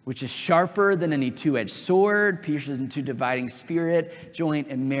 which is sharper than any two-edged sword, pierces into dividing spirit, joint,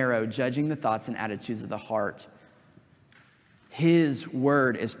 and marrow, judging the thoughts and attitudes of the heart. His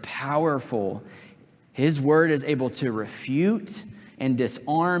word is powerful. His word is able to refute and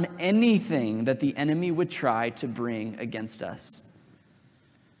disarm anything that the enemy would try to bring against us.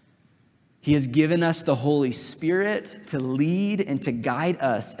 He has given us the Holy Spirit to lead and to guide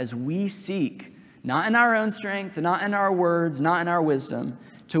us as we seek, not in our own strength, not in our words, not in our wisdom,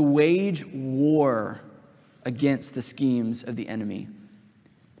 to wage war against the schemes of the enemy.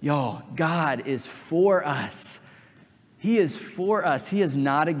 Y'all, God is for us. He is for us. He is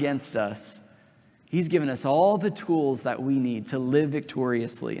not against us. He's given us all the tools that we need to live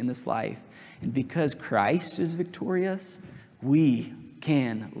victoriously in this life. And because Christ is victorious, we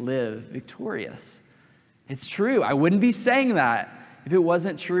can live victorious. It's true. I wouldn't be saying that if it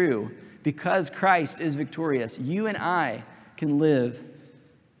wasn't true. Because Christ is victorious, you and I can live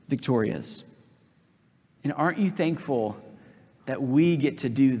victorious. And aren't you thankful that we get to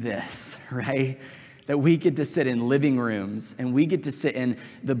do this, right? That we get to sit in living rooms and we get to sit in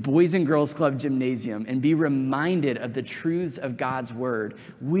the Boys and Girls Club gymnasium and be reminded of the truths of God's word.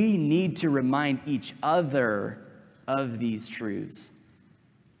 We need to remind each other of these truths.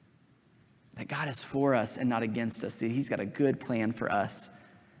 That God is for us and not against us, that he's got a good plan for us.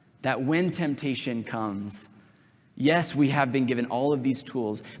 That when temptation comes, yes, we have been given all of these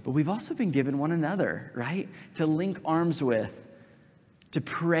tools, but we've also been given one another, right? To link arms with, to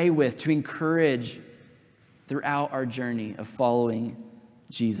pray with, to encourage throughout our journey of following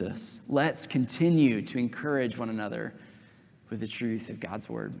Jesus. Let's continue to encourage one another with the truth of God's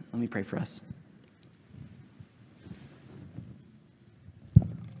word. Let me pray for us.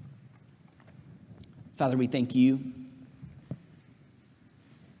 Father, we thank you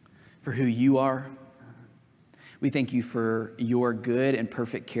for who you are. We thank you for your good and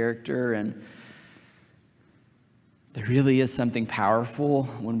perfect character, and there really is something powerful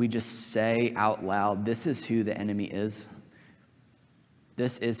when we just say out loud, this is who the enemy is.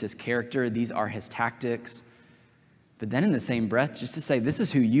 This is his character. These are his tactics. But then in the same breath, just to say, this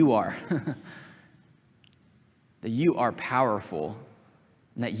is who you are. That you are powerful,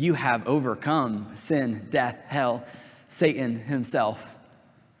 and that you have overcome sin, death, hell, Satan himself,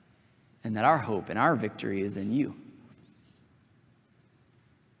 and that our hope and our victory is in you.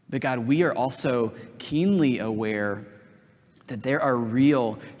 But God, we are also keenly aware that there are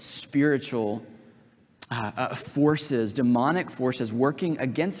real spiritual forces, demonic forces working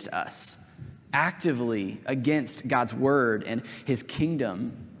against us, actively against God's word and his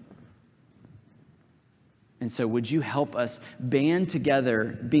kingdom. And so would you help us band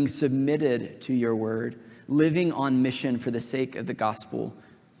together, being submitted to your word, living on mission for the sake of the gospel,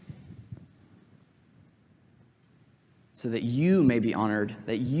 so that you may be honored,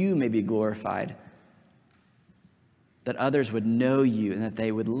 that you may be glorified, that others would know you and that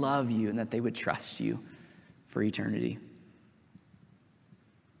they would love you and that they would trust you for eternity.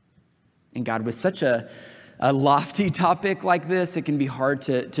 And God, with such a lofty topic like this, it can be hard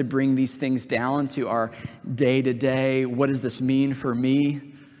to bring these things down to our day-to-day. What does this mean for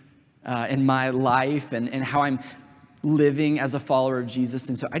me in my life and how I'm living as a follower of Jesus?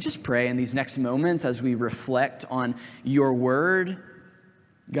 And so I just pray in these next moments as we reflect on your word,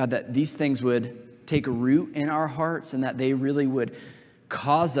 God, that these things would take root in our hearts and that they really would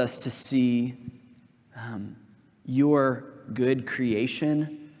cause us to see your good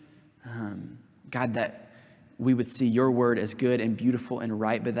creation. God, that we would see your word as good and beautiful and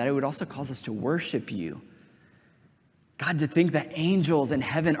right, but that it would also cause us to worship you. God, to think that angels in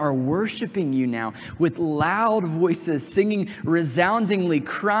heaven are worshiping you now with loud voices, singing resoundingly,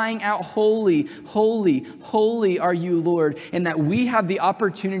 crying out, holy, holy, holy are you, Lord, and that we have the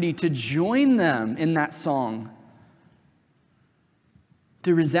opportunity to join them in that song,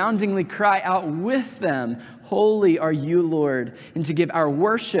 to resoundingly cry out with them, holy are you, Lord, and to give our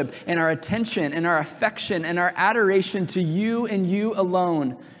worship and our attention and our affection and our adoration to you and you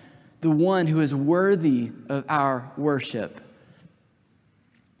alone, the one who is worthy of our worship.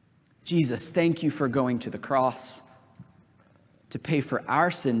 Jesus, thank you for going to the cross to pay for our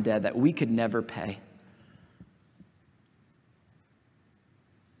sin debt that we could never pay.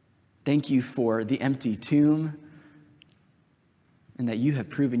 Thank you for the empty tomb and that you have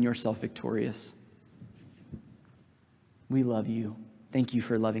proven yourself victorious. We love you. Thank you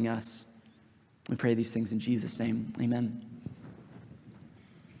for loving us. We pray these things in Jesus' name. Amen.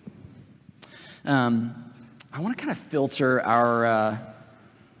 I want to kind of filter our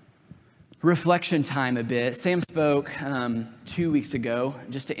reflection time a bit. Sam spoke 2 weeks ago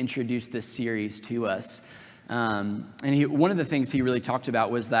just to introduce this series to us. And one of the things he really talked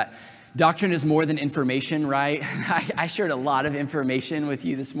about was that doctrine is more than information, right? I shared a lot of information with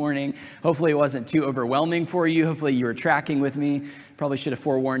you this morning. Hopefully it wasn't too overwhelming for you. Hopefully you were tracking with me. Probably should have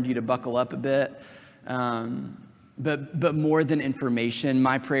forewarned you to buckle up a bit. But more than information,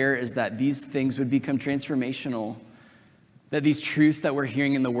 my prayer is that these things would become transformational, that these truths that we're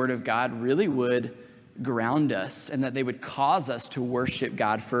hearing in the Word of God really would ground us and that they would cause us to worship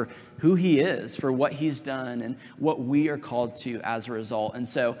God for who He is, for what He's done, and what we are called to as a result. And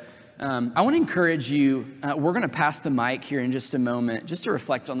so I want to encourage you, we're going to pass the mic here in just a moment, just to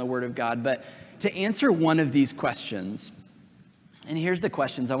reflect on the Word of God, but to answer one of these questions. And here's the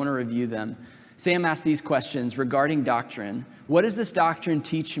questions. I want to review them. Sam asked these questions regarding doctrine. What does this doctrine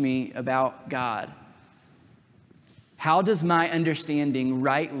teach me about God? How does my understanding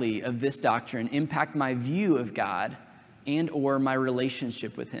rightly of this doctrine impact my view of God and or my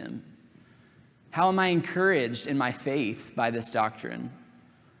relationship with Him? How am I encouraged in my faith by this doctrine?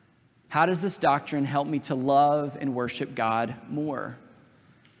 How does this doctrine help me to love and worship God more?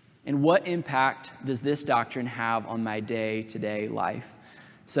 And what impact does this doctrine have on my day-to-day life?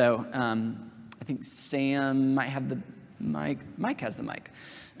 So I think Sam might have the mic. Mike has the mic.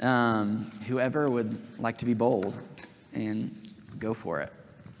 Whoever would like to be bold and go for it.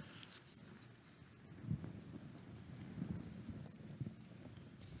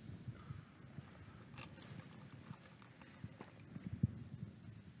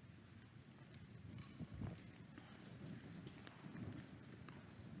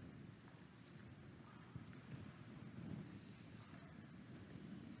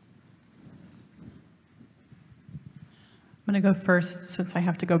 I'm going to go first since I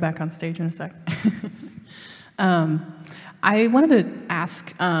have to go back on stage in a sec. I wanted to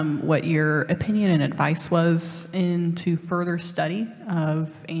ask what your opinion and advice was into further study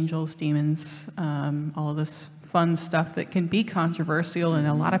of angels, demons, all of this fun stuff that can be controversial, and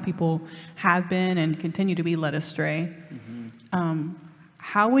a lot of people have been and continue to be led astray. Mm-hmm.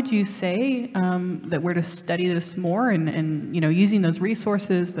 How would you say that we're to study this more and using those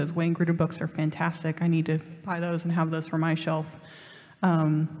resources? Those Wayne Grudem books are fantastic. I need to buy those and have those for my shelf.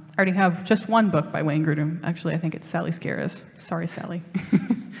 I already have just one book by Wayne Grudem. Actually, I think it's Sally Scaris. Sorry, Sally.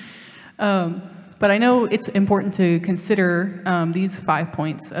 But I know it's important to consider these 5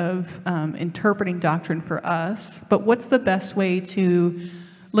 points of interpreting doctrine for us. But what's the best way to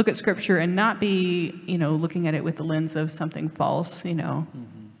look at Scripture and not be, looking at it with the lens of something false,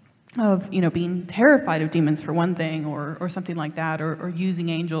 of, being terrified of demons for one thing, or something like that, or using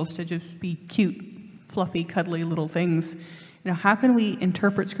angels to just be cute, fluffy, cuddly little things. How can we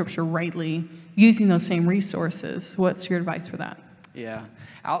interpret Scripture rightly using those same resources? What's your advice for that? Yeah.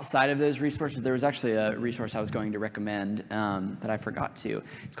 Outside of those resources, there was actually a resource I was going to recommend that I forgot to.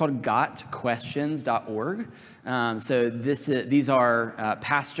 It's called gotquestions.org. So these are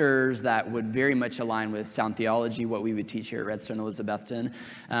pastors that would very much align with sound theology, what we would teach here at Redstone Elizabethton.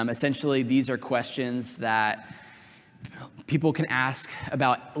 Essentially, these are questions that people can ask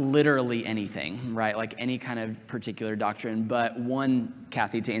about literally anything, right? Like any kind of particular doctrine. But one,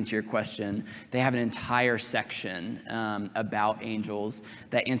 Kathy, to answer your question, they have an entire section about angels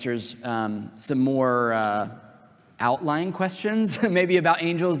that answers some more outline questions, maybe about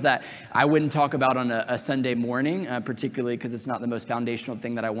angels that I wouldn't talk about on a Sunday morning, particularly because it's not the most foundational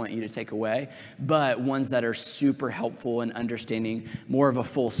thing that I want you to take away, but ones that are super helpful in understanding more of a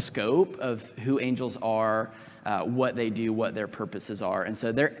full scope of who angels are, what they do, what their purposes are. And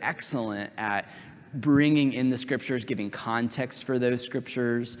so they're excellent at bringing in the scriptures, giving context for those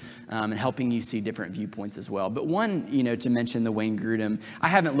scriptures, and helping you see different viewpoints as well. But one, to mention the Wayne Grudem, I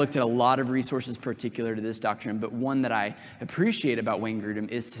haven't looked at a lot of resources particular to this doctrine, but one that I appreciate about Wayne Grudem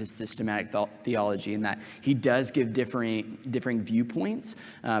is his systematic theology, in that he does give differing viewpoints,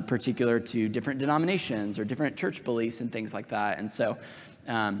 particular to different denominations or different church beliefs and things like that. And so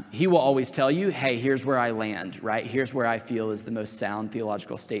he will always tell you, hey, here's where I land, right? Here's where I feel is the most sound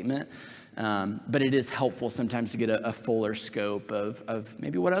theological statement. But it is helpful sometimes to get a fuller scope of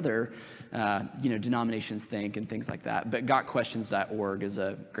maybe what other, denominations think and things like that. But gotquestions.org is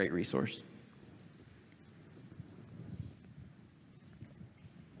a great resource.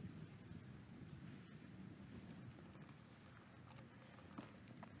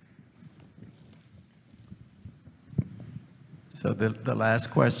 So the last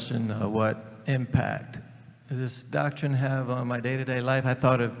question, what impact does this doctrine have on my day-to-day life? I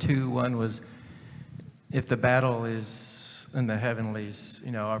thought of two. One was, if the battle is in the heavenlies,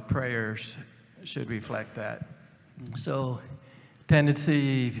 our prayers should reflect that. So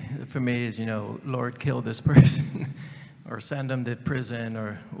tendency for me is, Lord, kill this person or send them to prison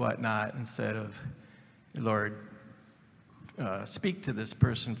or whatnot, instead of, Lord, speak to this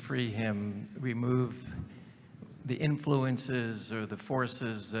person, free him, remove the influences or the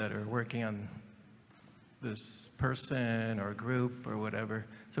forces that are working on this person or group or whatever.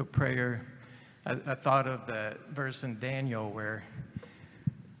 So prayer, I thought of that verse in Daniel where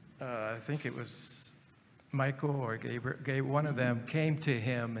I think it was Michael or Gabriel, one of them came to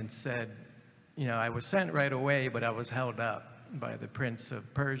him and said, I was sent right away, but I was held up by the prince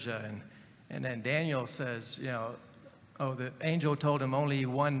of Persia. And then Daniel says, the angel told him only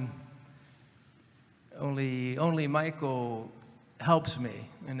Michael helps me.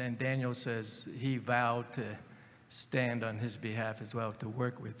 And then Daniel says he vowed to stand on his behalf as well, to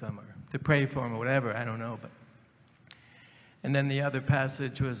work with them or to pray for him or whatever, I don't know. And then the other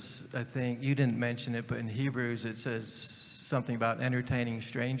passage was, I think, you didn't mention it, but in Hebrews it says something about entertaining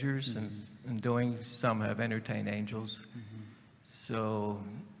strangers, and doing, some have entertained angels. So,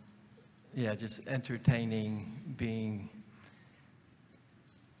 yeah, just entertaining, being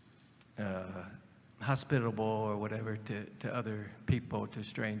hospitable or whatever to other people, to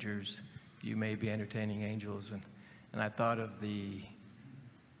strangers. You may be entertaining angels. And I thought of the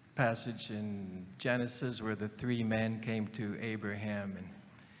passage in Genesis where the three men came to Abraham,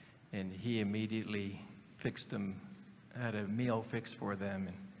 and he immediately had a meal fixed for them.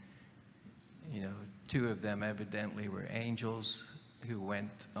 And, two of them evidently were angels who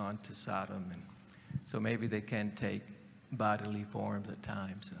went on to Sodom. And so maybe they can take bodily forms at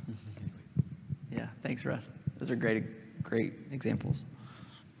times. So, anyway. Yeah, thanks, Russ. Those are great examples.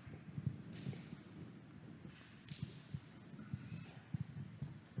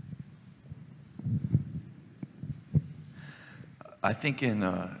 I think in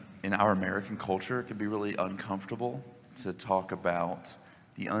our American culture, it can be really uncomfortable to talk about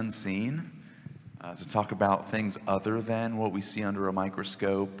the unseen, to talk about things other than what we see under a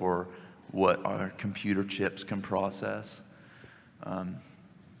microscope or what our computer chips can process.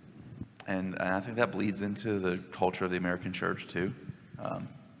 And I think that bleeds into the culture of the American church too.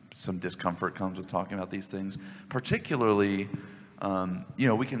 Some discomfort comes with talking about these things, particularly,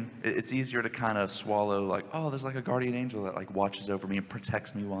 it's easier to kind of swallow like, oh, there's like a guardian angel that like watches over me and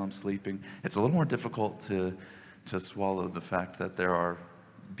protects me while I'm sleeping. It's a little more difficult to swallow the fact that there are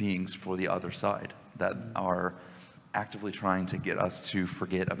beings for the other side that are actively trying to get us to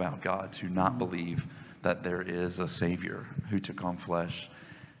forget about God, to not believe that there is a Savior who took on flesh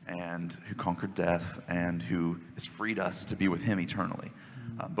and who conquered death and who has freed us to be with him eternally.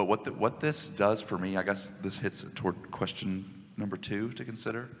 But what this does for me, I guess this hits toward question number 2 to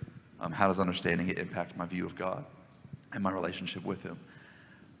consider. How does understanding it impact my view of God and my relationship with him?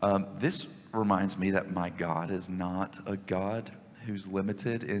 This reminds me that my God is not a God who's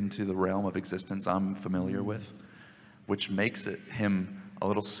limited into the realm of existence I'm familiar with, which makes him a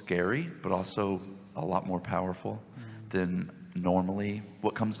little scary, but also a lot more powerful than normally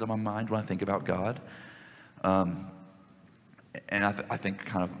what comes to my mind when I think about God. And I think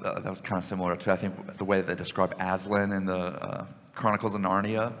kind of that was kind of similar to, I think, the way that they describe Aslan in the Chronicles of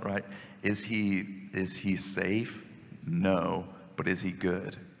Narnia, right? Is he safe? No. But is he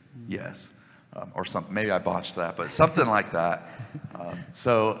good? Yes. Or something. Maybe I botched that, but something like that.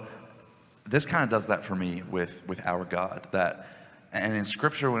 So this kind of does that for me with our God. And in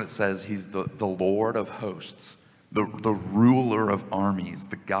Scripture, when it says he's the Lord of hosts, the ruler of armies,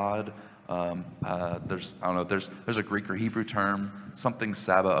 the God. There's a Greek or Hebrew term, something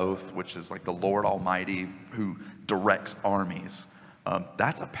Sabaoth, which is like the Lord Almighty who directs armies.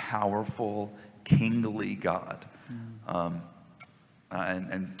 That's a powerful, kingly God.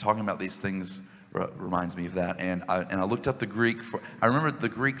 And talking about these things reminds me of that. And I looked up the Greek I remember the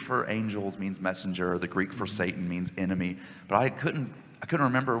Greek for angels means messenger, the Greek for Satan means enemy, but I couldn't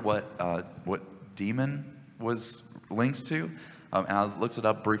remember what demon was linked to. And I looked it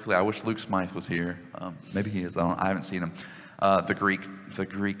up briefly. I wish Luke Smythe was here. Maybe he is. I haven't seen him. The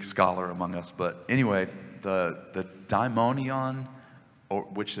Greek scholar among us. But anyway, the daimonion,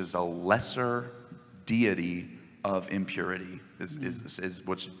 which is a lesser deity of impurity, is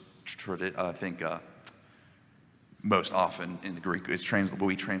what's I think most often in the Greek is what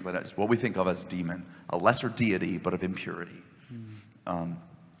we translate as what we think of as demon, a lesser deity but of impurity.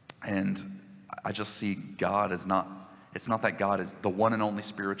 And I just see God as not. It's not that God is the one and only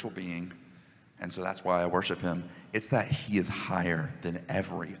spiritual being, and so that's why I worship him. It's that he is higher than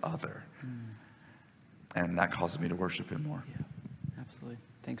every other. And that causes me to worship him more. Yeah, absolutely.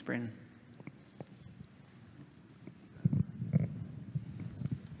 Thanks, Brandon.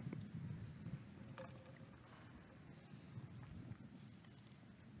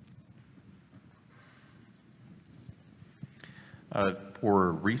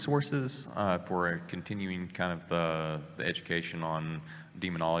 For resources, for continuing kind of the education on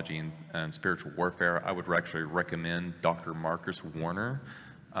demonology and spiritual warfare, I would actually recommend Dr. Marcus Warner.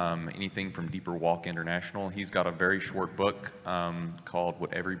 Anything from Deeper Walk International. He's got a very short book called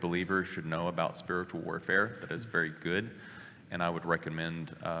What Every Believer Should Know About Spiritual Warfare that is very good. And I would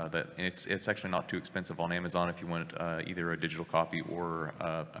recommend that. And it's actually not too expensive on Amazon if you want either a digital copy or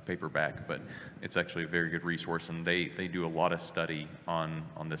a paperback. But it's actually a very good resource, and they do a lot of study on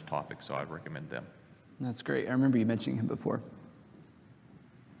this topic, so I recommend them. That's great. I remember you mentioning him before.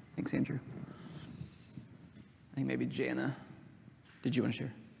 Thanks, Andrew. I think maybe Jana. Did you want to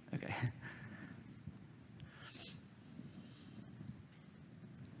share? Okay.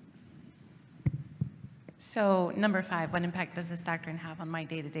 So number 5, what impact does this doctrine have on my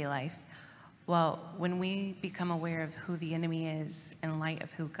day-to-day life? Well, when we become aware of who the enemy is in light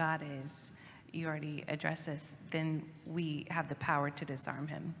of who God is, you already addressed this, then we have the power to disarm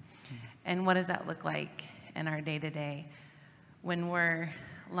him. And what does that look like in our day-to-day? When we're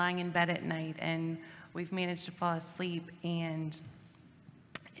lying in bed at night and we've managed to fall asleep and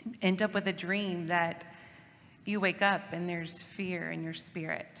end up with a dream that you wake up and there's fear in your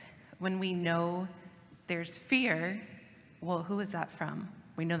spirit. When we know there's fear, well, who is that from?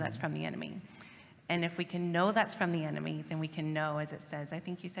 We know that's from the enemy. And if we can know that's from the enemy, then we can know, as it says, I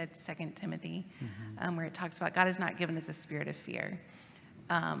think you said 2 Timothy, where it talks about God has not given us a spirit of fear.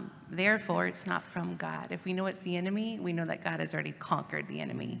 Therefore, it's not from God. If we know it's the enemy, we know that God has already conquered the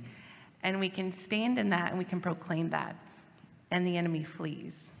enemy. And we can stand in that and we can proclaim that. And the enemy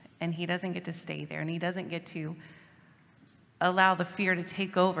flees. And he doesn't get to stay there. And he doesn't get to allow the fear to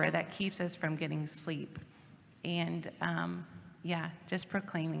take over that keeps us from getting sleep. And just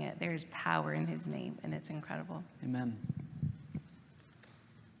proclaiming it. There's power in his name, and it's incredible. Amen.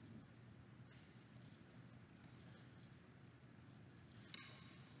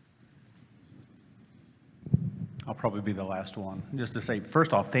 I'll probably be the last one. Just to say,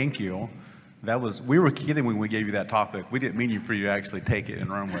 first off, thank you. We were kidding when we gave you that topic. We didn't mean for you to actually take it and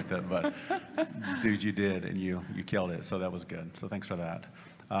run with it, but dude, you did, and you killed it, so that was good. So thanks for that.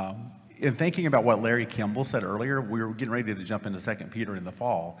 In thinking about what Larry Kimball said earlier, we were getting ready to jump into 2 Peter in the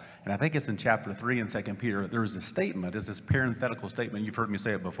fall, and I think it's in chapter 3 in 2 Peter, there's a statement, it's this parenthetical statement, you've heard me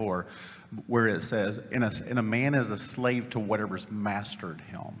say it before, where it says, and a man is a slave to whatever's mastered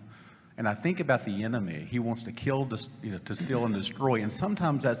him. And I think about the enemy. He wants to kill, to steal and destroy. And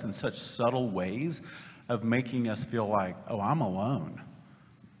sometimes that's in such subtle ways of making us feel like, oh, I'm alone,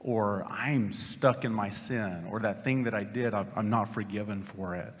 or I'm stuck in my sin, or that thing that I did, I'm not forgiven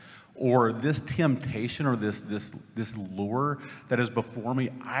for it, or this temptation or this lure that is before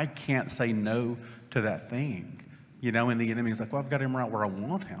me, I can't say no to that thing. And the enemy is like, well, I've got him right where I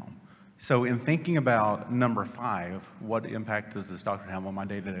want him. So in thinking about number 5, what impact does this doctrine have on my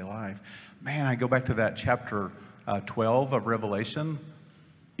day-to-day life? Man, I go back to that chapter 12 of Revelation,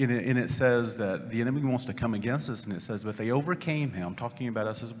 and it says that the enemy wants to come against us, and it says, but they overcame him, talking about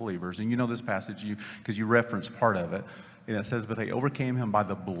us as believers, and you know this passage because you referenced part of it, and it says, but they overcame him by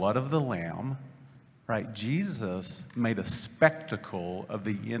the blood of the Lamb, right? Jesus made a spectacle of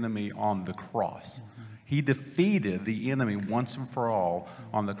the enemy on the cross. He defeated the enemy once and for all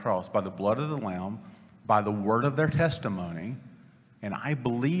on the cross by the blood of the Lamb, by the word of their testimony. And I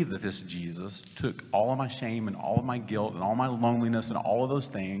believe that this Jesus took all of my shame and all of my guilt and all my loneliness and all of those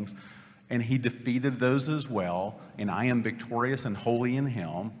things, and he defeated those as well. And I am victorious and holy in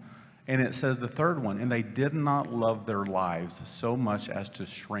him. And it says the third one, and they did not love their lives so much as to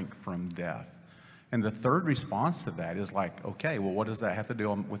shrink from death. And the third response to that is like, okay, well, what does that have to do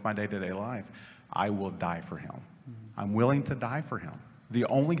with my day-to-day life? I will die for him. I'm willing to die for him. The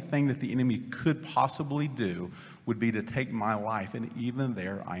only thing that the enemy could possibly do would be to take my life, and even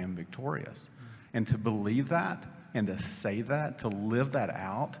there, I am victorious. And to believe that, and to say that, to live that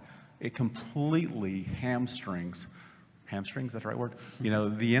out, it completely hamstrings, is that the right word?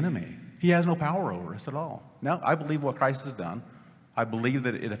 The enemy. He has no power over us at all. No, I believe what Christ has done. I believe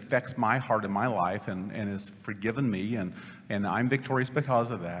that it affects my heart and my life and has forgiven me, and I'm victorious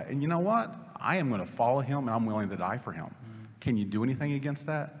because of that. And you know what? I am going to follow him, and I'm willing to die for him. Can you do anything against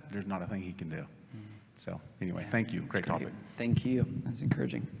that? There's not a thing he can do. So anyway, thank you. Great topic. Thank you. That's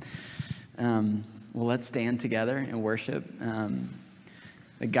encouraging. Well, let's stand together and worship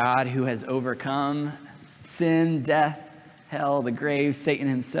the God who has overcome sin, death, hell, the grave, Satan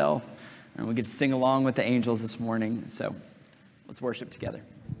himself. And we get to sing along with the angels this morning. So let's worship together.